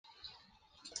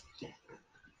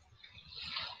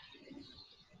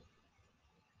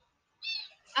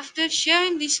After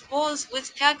sharing these balls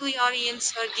with Cagliari and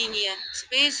Sardinia,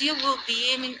 Spezia will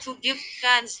be aiming to give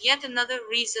fans yet another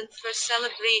reason for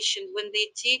celebration when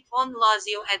they take on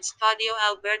Lazio at Stadio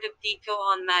Alberto Pico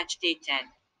on matchday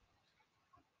 10.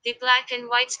 The black and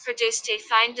whites produced a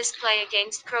fine display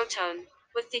against Crotone,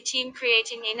 with the team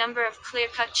creating a number of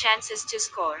clear-cut chances to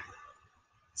score.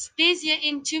 Spezia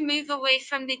aim to move away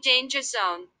from the danger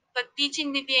zone, but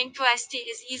beating the Biancoesti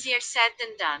is easier said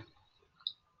than done.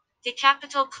 The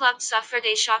capital club suffered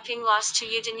a shocking loss to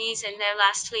Udinese in their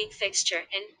last league fixture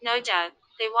and, no doubt,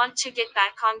 they want to get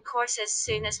back on course as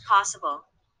soon as possible.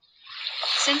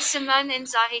 Since Simone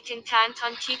Inzaghi can count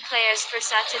on key players for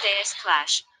Saturday's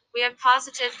clash, we are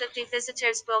positive that the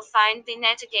visitors will find the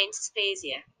net against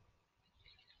Spezia.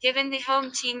 Given the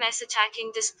home team's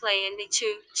attacking display in the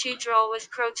 2-2 draw with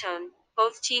Crotone,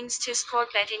 both teams to score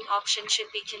betting option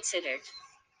should be considered.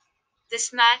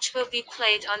 This match will be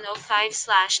played on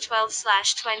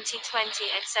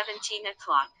 05/12/2020 at 17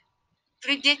 o'clock.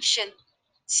 Prediction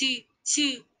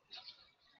 2-2